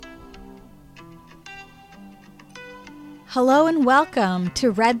Hello and welcome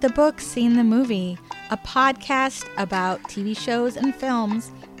to Read the Book, Seen the Movie, a podcast about TV shows and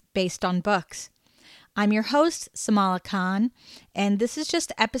films based on books. I'm your host, Samala Khan, and this is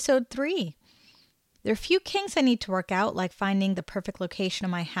just episode 3. There are a few kinks I need to work out, like finding the perfect location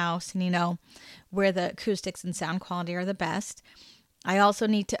of my house and, where the acoustics and sound quality are the best. I also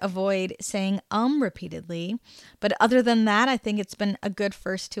need to avoid saying repeatedly, but other than that, I think it's been a good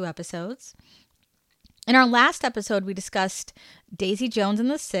first 2 episodes. In our last episode, we discussed Daisy Jones and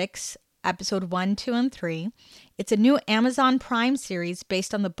the Six, episode 1, 2, and 3. It's a new Amazon Prime series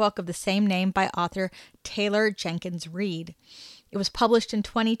based on the book of the same name by author Taylor Jenkins Reid. It was published in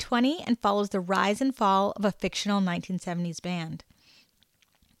 2020 and follows the rise and fall of a fictional 1970s band.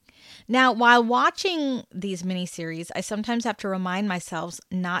 Now, while watching these miniseries, I sometimes have to remind myself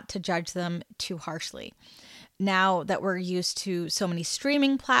not to judge them too harshly. Now that we're used to so many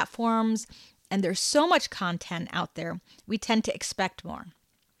streaming platforms, and there's so much content out there, we tend to expect more.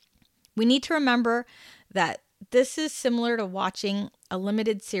 We need to remember that this is similar to watching a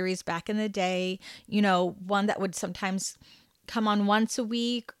limited series back in the day, one that would sometimes come on once a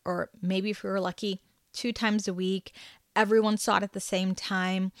week, or maybe if we were lucky, 2 times a week. Everyone saw it at the same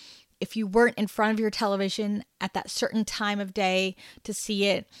time. If you weren't in front of your television at that certain time of day to see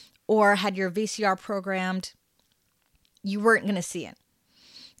it, or had your VCR programmed, you weren't going to see it.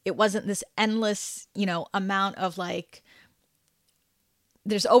 It wasn't this endless, amount of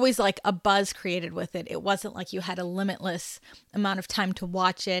there's always a buzz created with it. It wasn't like you had a limitless amount of time to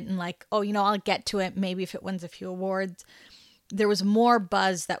watch it and I'll get to it maybe if it wins a few awards. There was more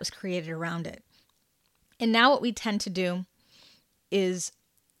buzz that was created around it. And now what we tend to do is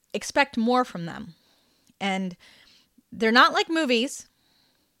expect more from them. And they're not like movies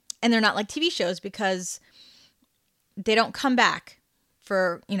and they're not like TV shows because they don't come back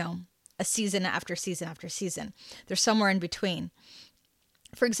for, a season after season after season. They're somewhere in between.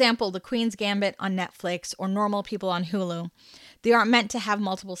 For example, The Queen's Gambit on Netflix or Normal People on Hulu, they aren't meant to have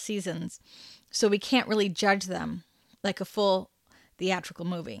multiple seasons, so we can't really judge them like a full theatrical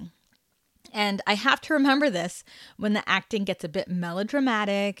movie. And I have to remember this when the acting gets a bit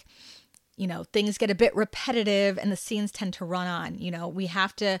melodramatic, things get a bit repetitive and the scenes tend to run on. We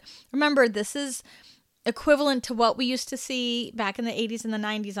have to remember this is equivalent to what we used to see back in the 80s and the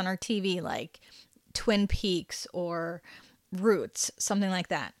 90s on our TV, like Twin Peaks or Roots, something like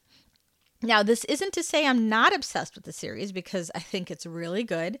that. Now, this isn't to say I'm not obsessed with the series because I think it's really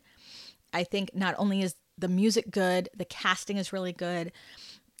good. I think not only is the music good, the casting is really good.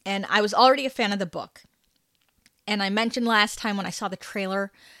 And I was already a fan of the book. And I mentioned last time when I saw the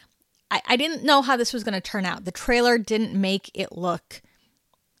trailer, I didn't know how this was going to turn out. The trailer didn't make it look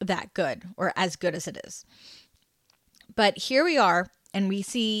that good or as good as it is. But here we are, and we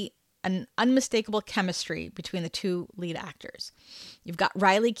see an unmistakable chemistry between the 2 lead actors. You've got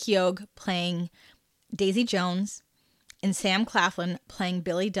Riley Keough playing Daisy Jones and Sam Claflin playing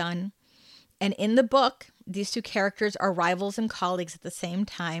Billy Dunn. And in the book, these 2 characters are rivals and colleagues at the same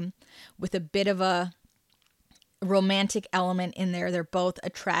time with a bit of a romantic element in there. They're both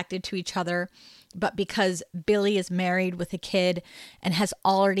attracted to each other, but because Billy is married with a kid and has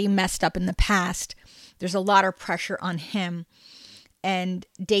already messed up in the past, there's a lot of pressure on him. And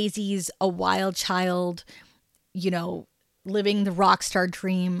Daisy's a wild child, living the rock star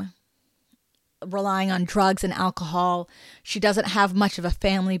dream, relying on drugs and alcohol. She doesn't have much of a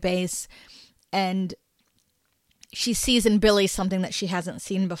family base, and she sees in Billy something that she hasn't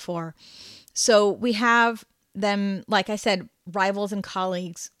seen before. So we have them, like I said, rivals and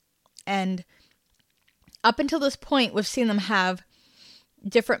colleagues. And up until this point, we've seen them have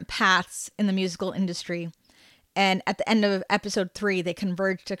different paths in the musical industry. And at the end of episode 3, they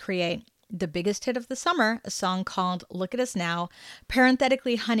converge to create the biggest hit of the summer, a song called Look at Us Now,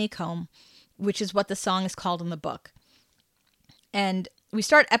 parenthetically Honeycomb, which is what the song is called in the book. And we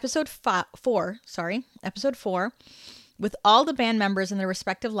start episode 4, with all the band members in their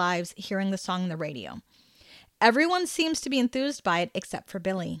respective lives hearing the song on the radio. Everyone seems to be enthused by it except for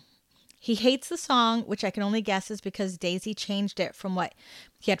Billy. He hates the song, which I can only guess is because Daisy changed it from what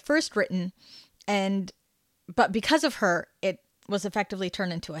he had first written, but because of her, it was effectively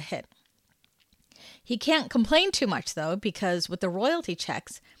turned into a hit. He can't complain too much, though, because with the royalty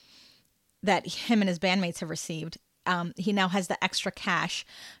checks that him and his bandmates have received, he now has the extra cash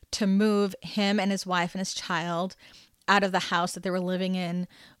to move him and his wife and his child out of the house that they were living in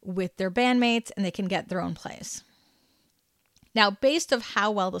with their bandmates, and they can get their own place. Now, based on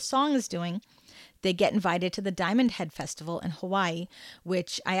how well the song is doing, they get invited to the Diamond Head Festival in Hawaii,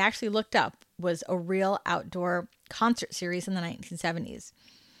 which I actually looked up was a real outdoor concert series in the 1970s.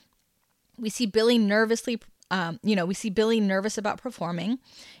 We see Billy nervously we see Billy nervous about performing.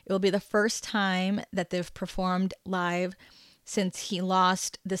 It will be the first time that they've performed live since he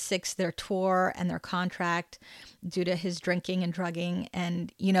lost the Six their tour and their contract due to his drinking and drugging.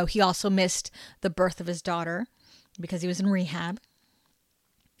 And, he also missed the birth of his daughter because he was in rehab.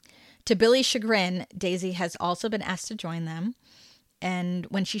 To Billy's chagrin, Daisy has also been asked to join them. And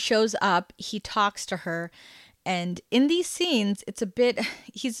when she shows up, he talks to her. And in these scenes,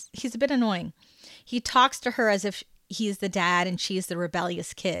 he's a bit annoying. He talks to her as if he's the dad and she's the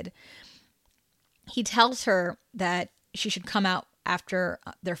rebellious kid. He tells her that she should come out after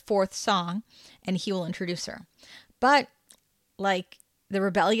their fourth song and he will introduce her. But like the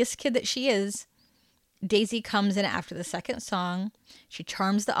rebellious kid that she is, Daisy comes in after the second song. She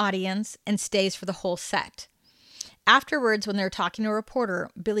charms the audience and stays for the whole set. Afterwards, when they're talking to a reporter,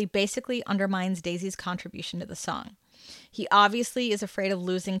 Billy basically undermines Daisy's contribution to the song. He obviously is afraid of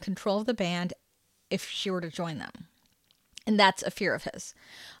losing control of the band if she were to join them. And that's a fear of his.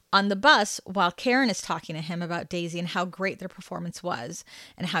 On the bus, while Karen is talking to him about Daisy and how great their performance was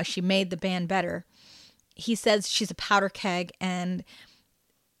and how she made the band better, he says she's a powder keg and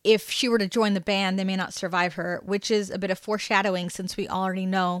if she were to join the band, they may not survive her, which is a bit of foreshadowing since we already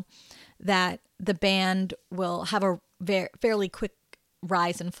know that the band will have a fairly quick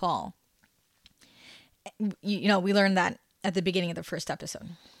rise and fall. We learned that at the beginning of the first episode.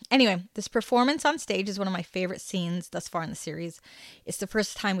 Anyway, this performance on stage is one of my favorite scenes thus far in the series. It's the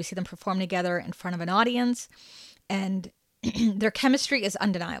first time we see them perform together in front of an audience, and their chemistry is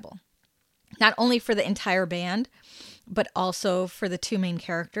undeniable. Not only for the entire band, but also for the two main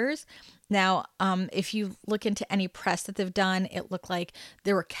characters. Now, if you look into any press that they've done, it looked like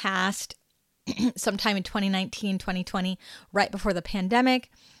they were cast sometime in 2019, 2020, right before the pandemic.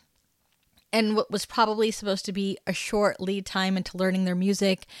 And what was probably supposed to be a short lead time into learning their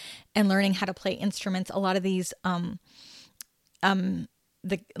music and learning how to play instruments. A lot of these, a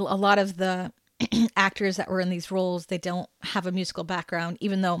lot of the actors that were in these roles, they don't have a musical background,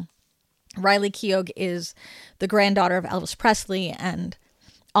 even though Riley Keough is the granddaughter of Elvis Presley and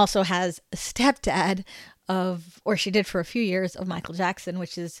also has a stepdad or she did for a few years, of Michael Jackson,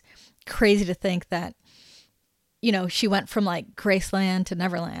 which is crazy to think that, she went from like Graceland to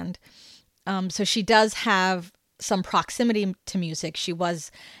Neverland. So she does have some proximity to music. She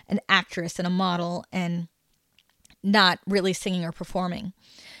was an actress and a model and not really singing or performing.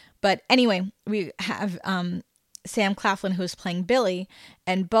 But anyway, we have Sam Claflin, who is playing Billy,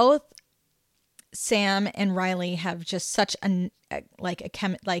 and both Sam and Riley have just such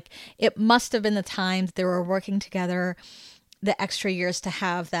it must have been the times they were working together, the extra years to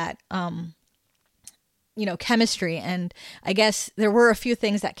have that, chemistry. And I guess there were a few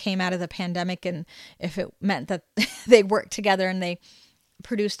things that came out of the pandemic, and if it meant that they worked together and they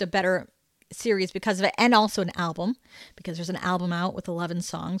produced a better series because of it, and also an album, because there's an album out with 11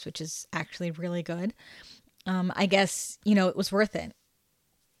 songs, which is actually really good. I guess, it was worth it.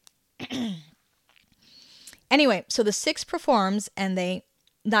 Anyway, so the Six performs, and they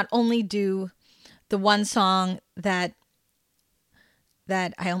not only do the one song that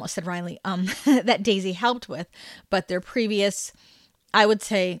I almost said Riley, that Daisy helped with, but their previous, I would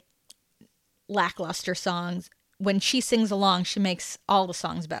say, lackluster songs. When she sings along, she makes all the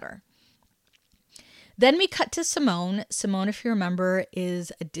songs better. Then we cut to Simone. Simone, if you remember,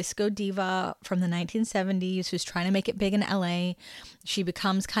 is a disco diva from the 1970s who's trying to make it big in LA. She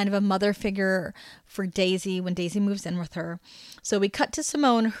becomes kind of a mother figure for Daisy when Daisy moves in with her. So we cut to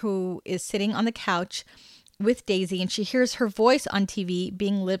Simone, who is sitting on the couch with Daisy, and she hears her voice on TV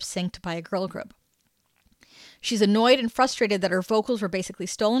being lip-synced by a girl group. She's annoyed and frustrated that her vocals were basically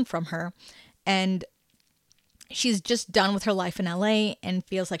stolen from her, and she's just done with her life in LA and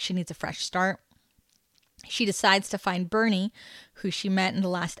feels like she needs a fresh start. She decides to find Bernie, who she met in the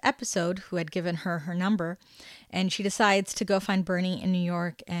last episode, who had given her her number, and she decides to go find Bernie in New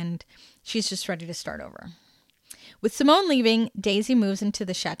York, and she's just ready to start over. With Simone leaving, Daisy moves into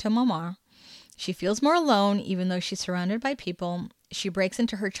the Chateau Montmartre. She feels more alone, even though she's surrounded by people. She breaks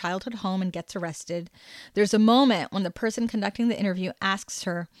into her childhood home and gets arrested. There's a moment when the person conducting the interview asks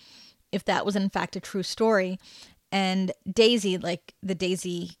her if that was in fact a true story, and Daisy, like the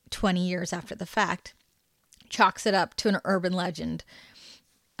Daisy 20 years after the fact, chalks it up to an urban legend.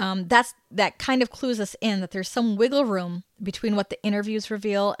 That kind of clues us in that there's some wiggle room between what the interviews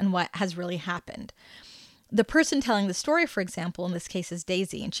reveal and what has really happened. The person telling the story, for example, in this case is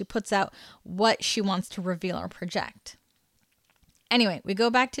Daisy, and she puts out what she wants to reveal or project. Anyway, we go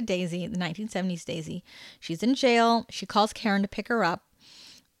back to Daisy, the 1970s Daisy. She's in jail. She calls Karen to pick her up,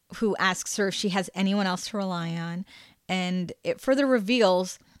 who asks her if she has anyone else to rely on. And it further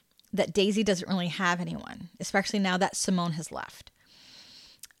reveals that Daisy doesn't really have anyone, especially now that Simone has left.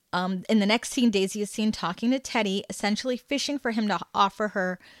 In the next scene, Daisy is seen talking to Teddy, essentially fishing for him to offer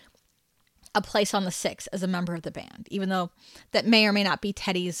her a place on the Six as a member of the band, even though that may or may not be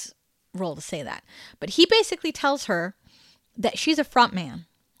Teddy's role to say that. But he basically tells her that she's a front man,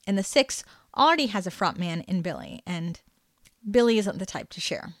 and the Six already has a front man in Billy, and Billy isn't the type to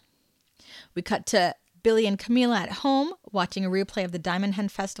share. We cut to Billy and Camila at home watching a replay of the Diamond Hen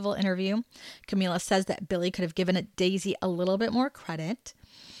Festival interview. Camila says that Billy could have given Daisy a little bit more credit.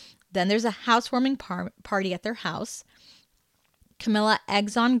 Then there's a housewarming party at their house. Camila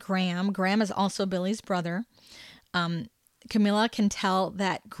eggs on Graham. Graham is also Billy's brother. Camila can tell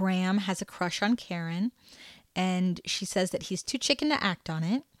that Graham has a crush on Karen, and she says that he's too chicken to act on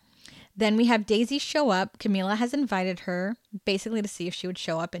it. Then we have Daisy show up. Camila has invited her basically to see if she would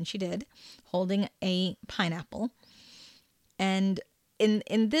show up, and she did, holding a pineapple. And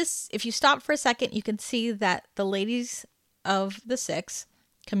in this, if you stop for a second, you can see that the ladies of the Six,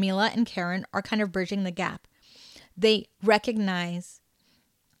 Camila and Karen, are kind of bridging the gap. They recognize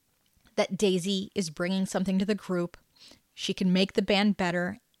that Daisy is bringing something to the group. She can make the band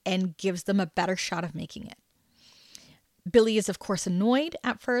better and gives them a better shot of making it. Billy is, of course, annoyed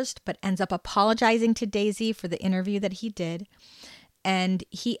at first, but ends up apologizing to Daisy for the interview that he did. And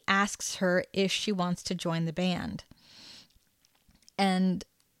he asks her if she wants to join the band. And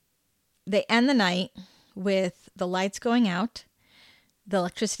they end the night with the lights going out, the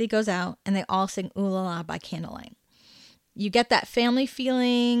electricity goes out, and they all sing Ooh La La by candlelight. You get that family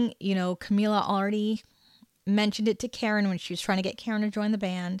feeling. You know, Camila already mentioned it to Karen when she was trying to get Karen to join the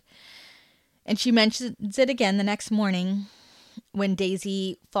band. And she mentions it again the next morning when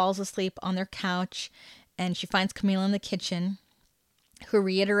Daisy falls asleep on their couch and she finds Camila in the kitchen, who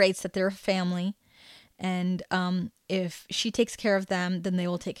reiterates that they're a family. And if she takes care of them, then they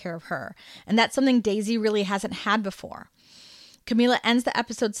will take care of her. And that's something Daisy really hasn't had before. Camila ends the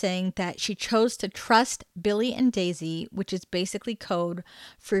episode saying that she chose to trust Billy and Daisy, which is basically code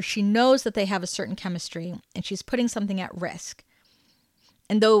for she knows that they have a certain chemistry and she's putting something at risk.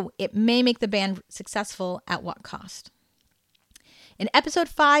 And though it may make the band successful, at what cost? In episode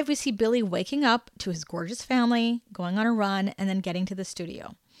 5, we see Billy waking up to his gorgeous family, going on a run, and then getting to the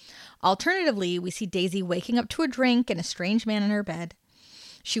studio. Alternatively, we see Daisy waking up to a drink and a strange man in her bed.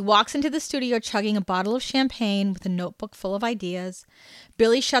 She walks into the studio chugging a bottle of champagne with a notebook full of ideas.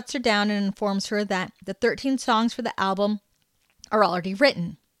 Billy shuts her down and informs her that the 13 songs for the album are already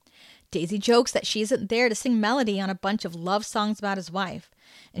written. Daisy jokes that she isn't there to sing melody on a bunch of love songs about his wife,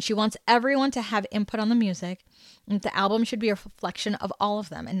 and she wants everyone to have input on the music, and that the album should be a reflection of all of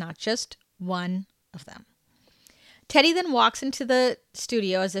them and not just one of them. Teddy then walks into the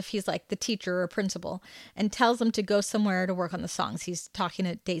studio as if he's like the teacher or principal and tells them to go somewhere to work on the songs. He's talking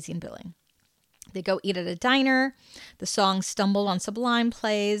to Daisy and Billy. They go eat at a diner. The song Stumbled on Sublime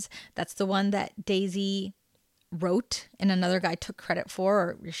plays. That's the one that Daisy wrote and another guy took credit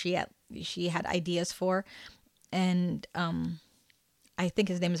for, or she had ideas for. And I think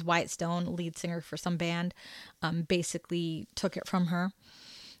his name is Wyatt Stone, lead singer for some band, basically took it from her.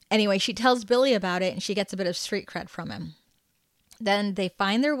 Anyway, she tells Billy about it and she gets a bit of street cred from him. Then they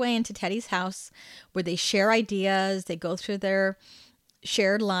find their way into Teddy's house where they share ideas. They go through their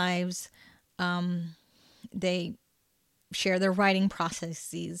shared lives. They share their writing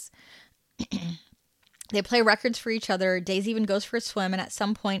processes. They play records for each other. Daisy even goes for a swim and at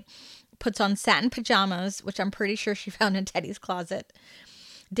some point puts on satin pajamas, which I'm pretty sure she found in Teddy's closet.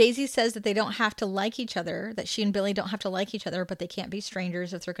 Daisy says that they don't have to like each other, that she and Billy don't have to like each other, but they can't be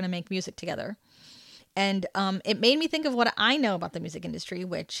strangers if they're going to make music together. And it made me think of what I know about the music industry,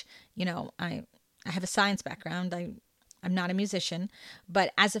 which, you know, I have a science background. I'm not a musician,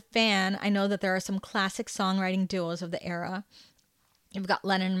 but as a fan, I know that there are some classic songwriting duos of the era. You've got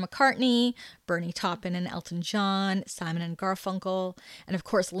Lennon and McCartney, Bernie Taupin and Elton John, Simon and Garfunkel, and of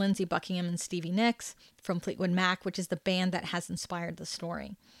course Lindsey Buckingham and Stevie Nicks from Fleetwood Mac, which is the band that has inspired the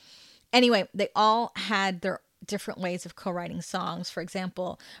story. Anyway, they all had their different ways of co-writing songs. For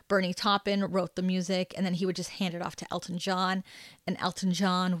example, Bernie Taupin wrote the music and then he would just hand it off to Elton John, and Elton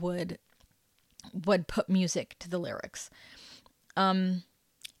John would put music to the lyrics.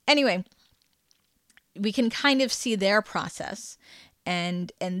 Anyway, we can kind of see their process.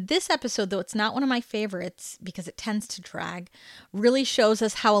 And this episode, though it's not one of my favorites because it tends to drag, really shows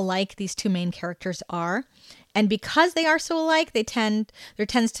us how alike these two main characters are. And because they are so alike, there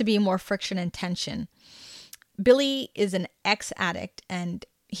tends to be more friction and tension. Billy is an ex-addict and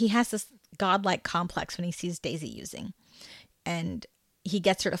he has this godlike complex when he sees Daisy using. And he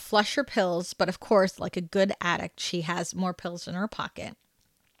gets her to flush her pills, but of course, like a good addict, she has more pills in her pocket.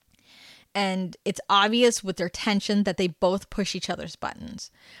 And it's obvious with their tension that they both push each other's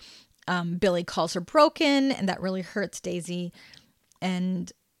buttons. Billy calls her broken, and that really hurts Daisy.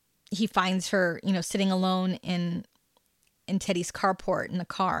 And he finds her, sitting alone in Teddy's carport in the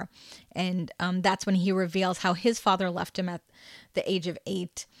car. And that's when he reveals how his father left him at the age of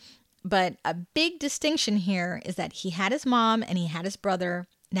 8. But a big distinction here is that he had his mom and he had his brother.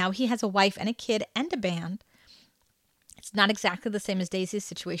 Now he has a wife and a kid and a band. It's not exactly the same as Daisy's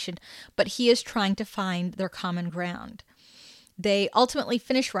situation, but he is trying to find their common ground. They ultimately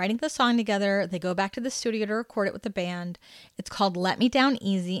finish writing the song together. They go back to the studio to record it with the band. It's called Let Me Down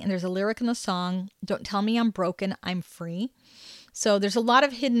Easy, and there's a lyric in the song, don't tell me I'm broken, I'm free. So there's a lot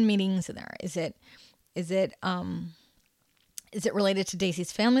of hidden meanings in there. Is it related to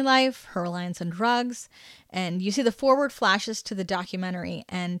Daisy's family life, her reliance on drugs? And you see the forward flashes to the documentary,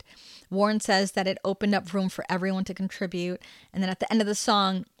 and Warren says that it opened up room for everyone to contribute. And then at the end of the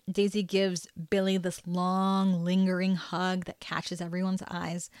song, Daisy gives Billy this long, lingering hug that catches everyone's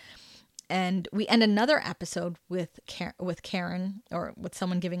eyes. And we end another episode with Karen, or with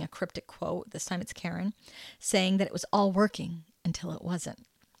someone giving a cryptic quote. This time it's Karen, saying that it was all working until it wasn't.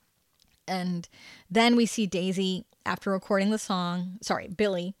 And then we see Daisy after recording the song,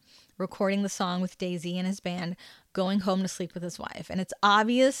 Billy recording the song with Daisy and his band, going home to sleep with his wife. And it's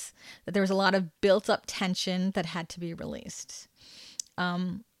obvious that there was a lot of built up tension that had to be released.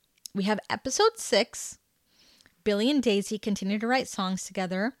 We have episode 6. Billy and Daisy continue to write songs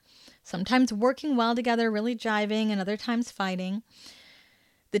together, sometimes working well together, really jiving, and other times fighting.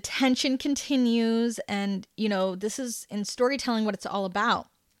 The tension continues, and, this is in storytelling what it's all about.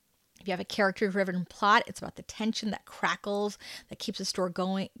 If you have a character-driven plot, it's about the tension that crackles, that keeps the story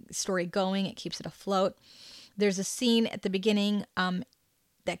going, it keeps it afloat. There's a scene at the beginning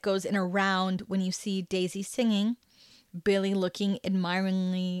that goes in a round when you see Daisy singing, Billy looking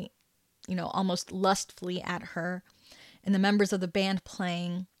admiringly, almost lustfully at her, and the members of the band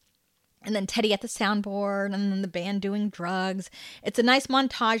playing, and then Teddy at the soundboard, and then the band doing drugs. It's a nice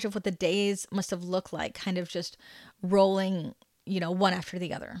montage of what the days must have looked like, kind of just rolling, one after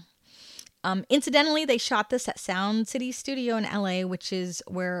the other. Incidentally, they shot this at Sound City Studio in LA, which is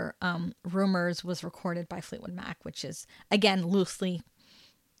where Rumors was recorded by Fleetwood Mac, which is, again, loosely,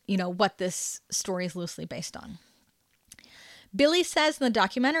 what this story is loosely based on. Billy says in the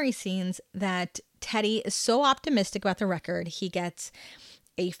documentary scenes that Teddy is so optimistic about the record, he gets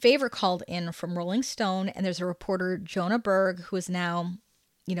a favor called in from Rolling Stone, and there's a reporter, Jonah Berg, who is now,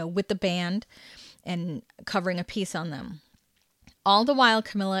 with the band and covering a piece on them. All the while,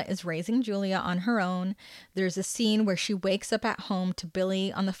 Camilla is raising Julia on her own. There's a scene where she wakes up at home to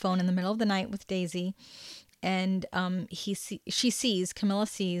Billy on the phone in the middle of the night with Daisy, and Camilla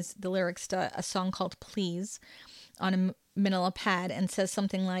sees the lyrics to a song called Please on a manila pad and says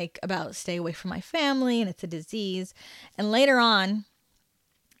something like about stay away from my family and it's a disease. And later on,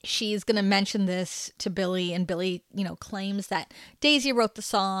 she's going to mention this to Billy, and Billy, claims that Daisy wrote the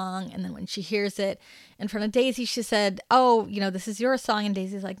song. And then when she hears it in front of Daisy, she said, oh, this is your song. And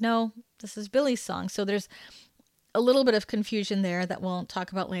Daisy's like, no, this is Billy's song. So there's a little bit of confusion there that we'll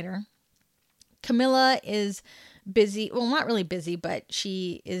talk about later. Camilla is busy. Well, not really busy, but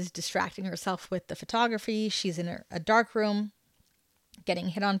she is distracting herself with the photography. She's in a dark room getting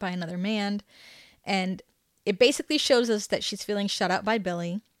hit on by another man. And it basically shows us that she's feeling shut out by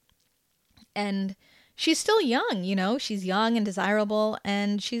Billy. And she's still young, she's young and desirable,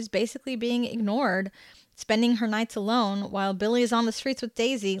 and she's basically being ignored, spending her nights alone while Billy is on the streets with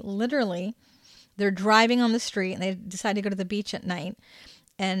Daisy, literally. They're driving on the street and they decide to go to the beach at night.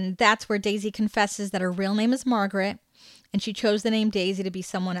 And that's where Daisy confesses that her real name is Margaret, and she chose the name Daisy to be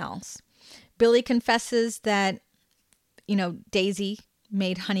someone else. Billy confesses that, Daisy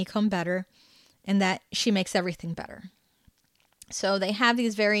made Honeycomb better and that she makes everything better. So they have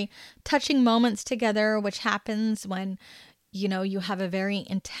these very touching moments together, which happens when, you have a very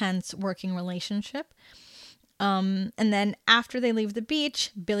intense working relationship. And then after they leave the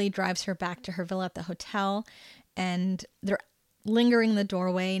beach, Billy drives her back to her villa at the hotel, and they're lingering in the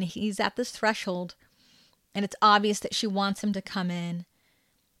doorway, and he's at this threshold, and it's obvious that she wants him to come in,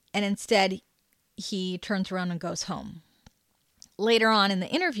 and instead he turns around and goes home. Later on in the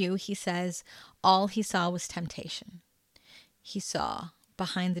interview, he says all he saw was temptation. He saw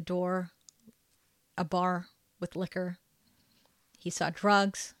behind the door a bar with liquor. He saw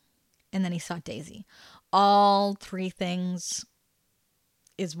drugs, and then he saw Daisy. All three things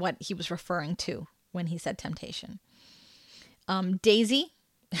is what he was referring to when he said temptation. Daisy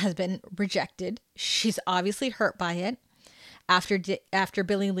has been rejected. She's obviously hurt by it. After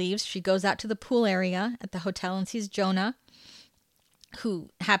Billy leaves, she goes out to the pool area at the hotel and sees Jonah. who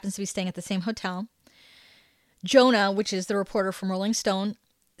happens to be staying at the same hotel. Jonah, which is the reporter from Rolling Stone,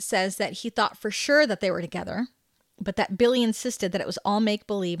 says that he thought for sure that they were together, but that Billy insisted that it was all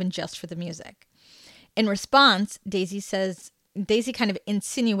make-believe and just for the music. In response, Daisy kind of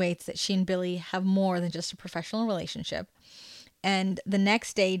insinuates that she and Billy have more than just a professional relationship. And the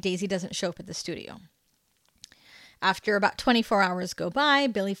next day, Daisy doesn't show up at the studio. After about 24 hours go by,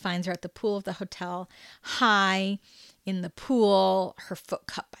 Billy finds her at the pool of the hotel, high in the pool, her foot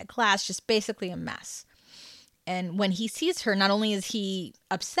cut by glass, just basically a mess. And when he sees her, not only is he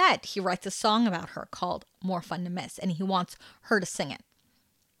upset, he writes a song about her called More Fun to Miss, and he wants her to sing it.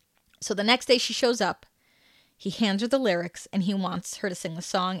 So the next day she shows up, he hands her the lyrics, and he wants her to sing the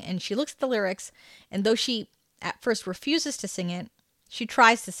song, and she looks at the lyrics, and though she at first refuses to sing it, she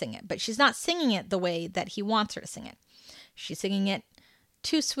tries to sing it, but she's not singing it the way that he wants her to sing it. She's singing it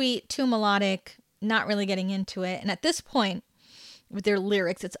too sweet, too melodic, not really getting into it. And at this point, with their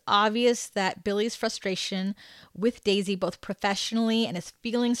lyrics, it's obvious that Billy's frustration with Daisy, both professionally and his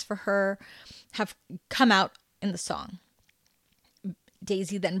feelings for her, have come out in the song.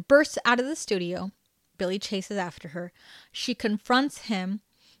 Daisy then bursts out of the studio. Billy chases after her. She confronts him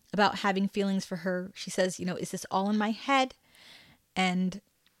about having feelings for her. She says, is this all in my head? And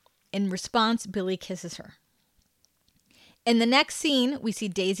in response, Billy kisses her. In the next scene, we see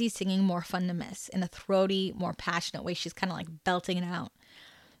Daisy singing More Fun to Miss in a throaty, more passionate way. She's kind of like belting it out.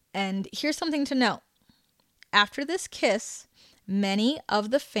 And here's something to note. After this kiss, many of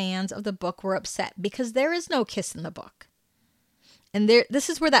the fans of the book were upset because there is no kiss in the book. And this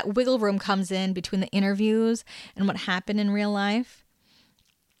is where that wiggle room comes in between the interviews and what happened in real life.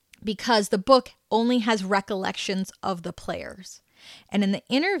 Because the book only has recollections of the players. And in the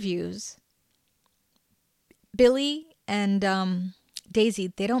interviews, Billy and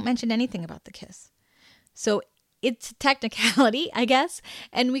Daisy, they don't mention anything about the kiss. So it's a technicality, I guess.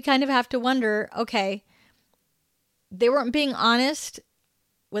 And we kind of have to wonder, okay, they weren't being honest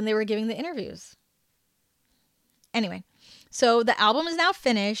when they were giving the interviews. Anyway, so the album is now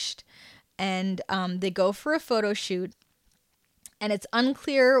finished and they go for a photo shoot. And it's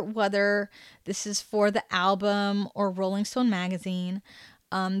unclear whether this is for the album or Rolling Stone magazine.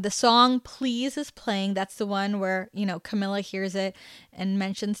 The song Please is playing. That's the one where, Camilla hears it and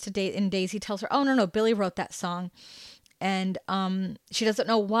mentions to Daisy, and Daisy tells her, oh, no, Billy wrote that song. And she doesn't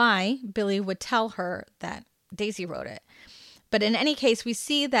know why Billy would tell her that Daisy wrote it. But in any case, we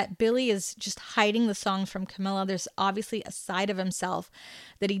see that Billy is just hiding the songs from Camilla. There's obviously a side of himself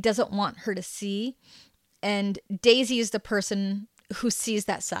that he doesn't want her to see. And Daisy is the person who sees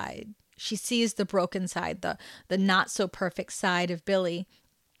that side. She sees the broken side, the not so perfect side of Billy.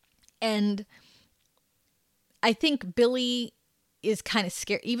 And I think Billy is kind of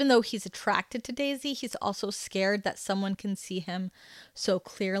scared. Even though he's attracted to Daisy, he's also scared that someone can see him so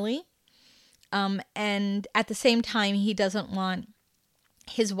clearly. And at the same time, he doesn't want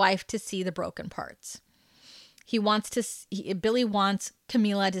his wife to see the broken parts. Billy wants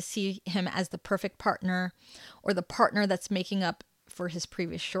Camila to see him as the perfect partner, or the partner that's making up for his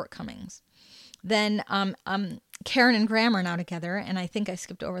previous shortcomings. Then Karen and Graham are now together, and I think I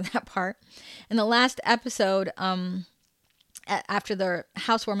skipped over that part. In the last episode, after the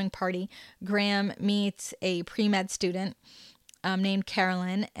housewarming party, Graham meets a pre-med student named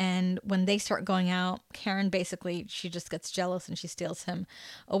Carolyn, and when they start going out, Karen basically, she just gets jealous and she steals him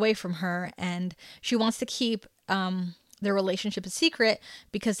away from her, and she wants to keep their relationship a secret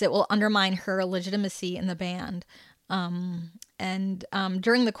because it will undermine her legitimacy in the band. During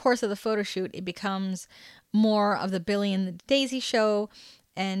the course of the photo shoot, it becomes more of the Billy and the Daisy show,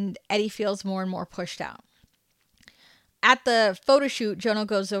 and Eddie feels more and more pushed out. At the photo shoot, Jonah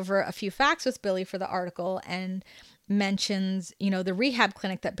goes over a few facts with Billy for the article and mentions, the rehab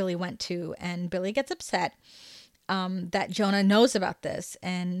clinic that Billy went to, and Billy gets upset that Jonah knows about this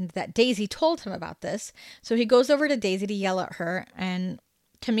and that Daisy told him about this. So he goes over to Daisy to yell at her, and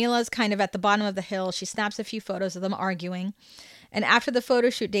Camila's kind of at the bottom of the hill. She snaps a few photos of them arguing. And after the photo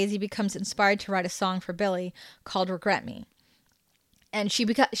shoot, Daisy becomes inspired to write a song for Billy called Regret Me. And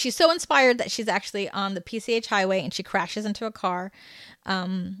she's so inspired that she's actually on the PCH highway and she crashes into a car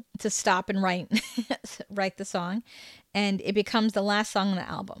to stop and write the song. And it becomes the last song on the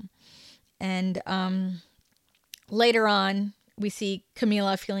album. And later on, we see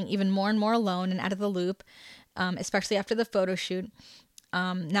Camila feeling even more and more alone and out of the loop, especially after the photo shoot.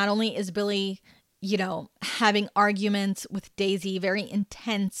 Not only is Billy, having arguments with Daisy, very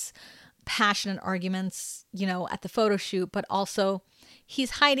intense, passionate arguments, at the photo shoot, but also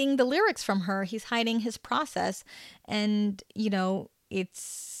he's hiding the lyrics from her. He's hiding his process. And,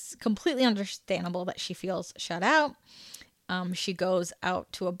 it's completely understandable that she feels shut out. She goes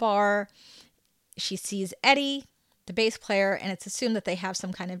out to a bar. She sees Eddie, the bass player, and it's assumed that they have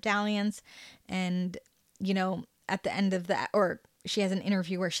some kind of dalliance. And, at the end of that, or she has an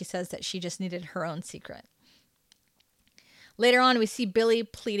interview where she says that she just needed her own secret. Later on, we see Billy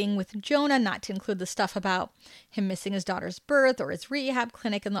pleading with Jonah not to include the stuff about him missing his daughter's birth or his rehab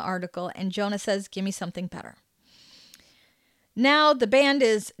clinic in the article, and Jonah says, "Give me something better." Now, the band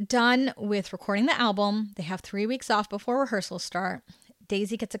is done with recording the album. They have 3 weeks off before rehearsals start.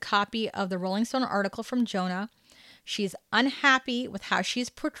 Daisy gets a copy of the Rolling Stone article from Jonah. She's unhappy with how she's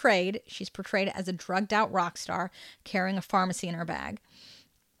portrayed. She's portrayed as a drugged-out rock star carrying a pharmacy in her bag.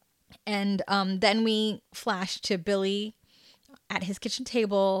 And then we flash to Billy at his kitchen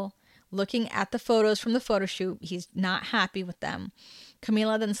table, looking at the photos from the photo shoot. He's not happy with them.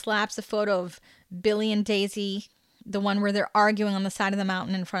 Camila then slaps a photo of Billy and Daisy, the one where they're arguing on the side of the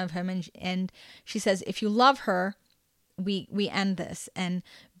mountain in front of him. And she says, "If you love her, we end this." And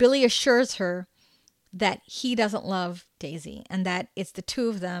Billy assures her that he doesn't love Daisy and that it's the two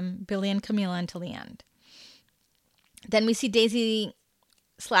of them, Billy and Camila, until the end. Then we see Daisy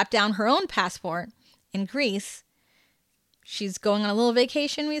slap down her own passport in Greece. She's going on a little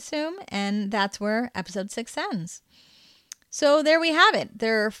vacation, we assume, and that's where episode 6 ends. So there we have it.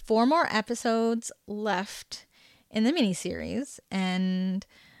 There are 4 more episodes left in the miniseries, and,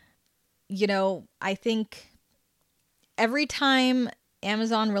 I think every time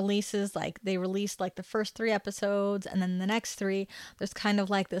Amazon releases, they release the first 3 episodes and then the next 3, there's kind of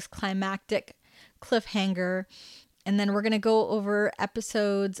this climactic cliffhanger. And then we're going to go over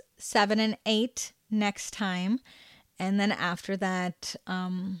episodes 7 and 8 next time. And then after that,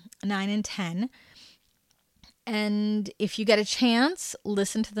 9 and 10. And if you get a chance,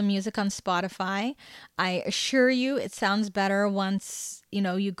 listen to the music on Spotify. I assure you it sounds better once,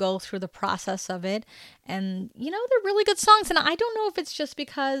 you go through the process of it. And, they're really good songs. And I don't know if it's just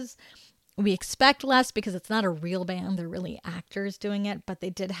because we expect less because it's not a real band. They're really actors doing it. But they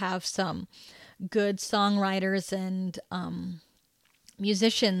did have some good songwriters and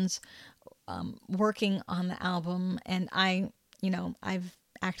musicians working on the album. And I've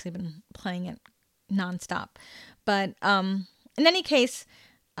actually been playing it nonstop. But in any case,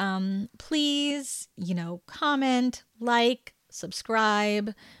 please, comment,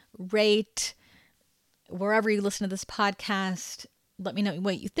 subscribe, rate, wherever you listen to this podcast. Let me know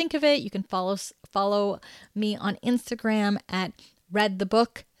what you think of it. You can follow me on Instagram at Read the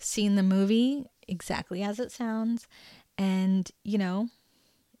Book, Seen the Movie, exactly as it sounds. And,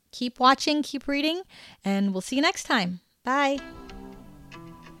 keep watching, keep reading, and we'll see you next time. Bye.